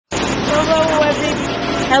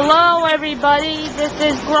Hello everybody, this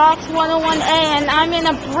is Grox 101A and I'm in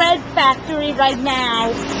a bread factory right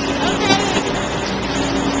now.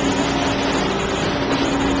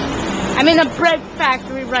 I'm in a bread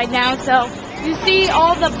factory right now, so you see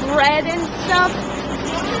all the bread and stuff?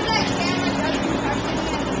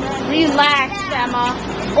 Relax, Emma,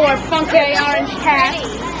 or Funky Orange Cat.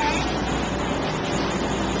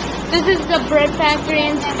 This is the bread factory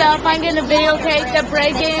and stuff. I'm going to videotape the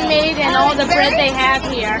bread getting made and all the bread they have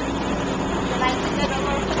here.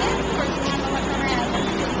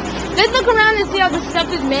 Let's look around and see how the stuff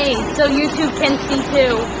is made so YouTube can see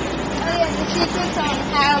too. Oh yeah, the secret's on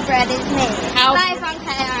how bread is made. By Funky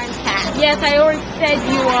Orange Cat. Yes, I already said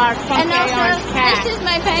you are Funky Orange Cat. This is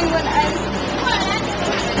my penguin.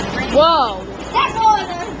 Whoa.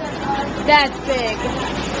 That's big.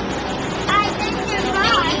 I think you're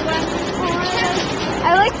fine.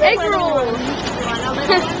 I like the egg rolls.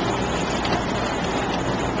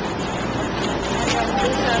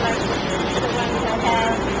 These are like the ones that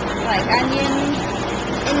have like onions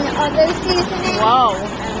and other seasonings. Whoa.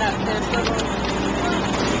 And there's little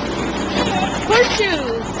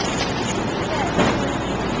Horseshoes.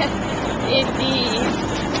 Indeed.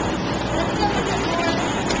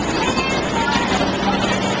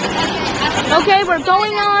 Okay, we're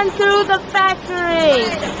going on through the factory.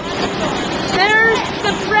 There's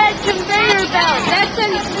the bread conveyor belt. That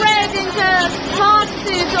sends bread into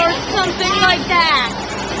boxes or something like that.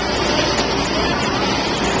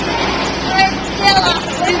 There's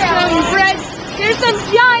some bread. There's some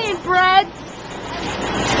giant bread.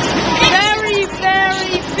 Very,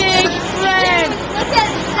 very big bread.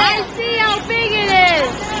 I see how big it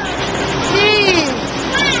is. Jeez.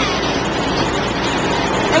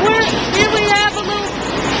 And here we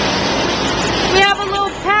have a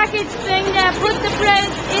little package thing that puts the bread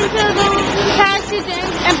into the packaging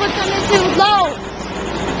and puts them into loaves.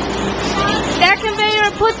 That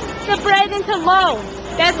conveyor puts the bread into loaves.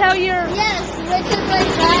 That's how you're... Yes, which is like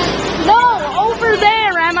that. No, over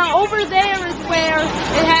there, Emma. Over there is where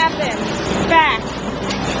it happens. Back.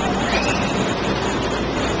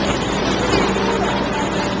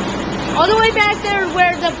 All the way back there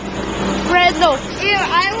where the bread loaf. Ew,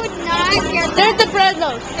 I would not get that. There's the bread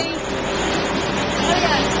loaf. See? Oh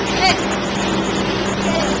yeah.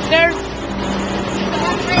 There's...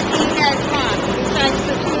 What bread do you guys want? Besides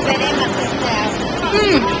the two that Emma picked out.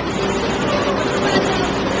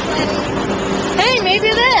 Hey, maybe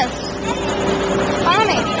this.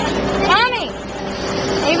 Mommy.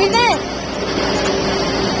 Maybe this.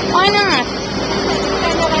 Why not?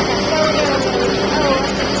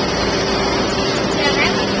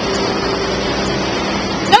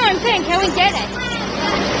 No, I'm saying, can we get it?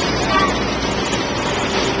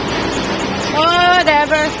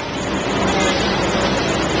 Whatever.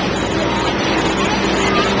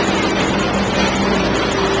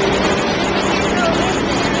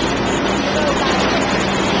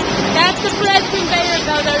 That's the bread conveyor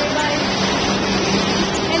belt, everybody.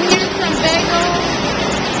 And here's some bagels,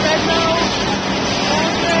 bread loaf,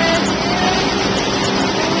 more bread.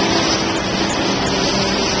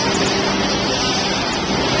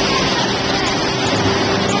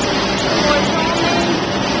 More salmon.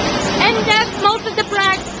 And that's most of the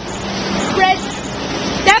bread.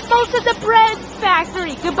 That's most of the bread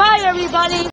factory. Goodbye, everybody.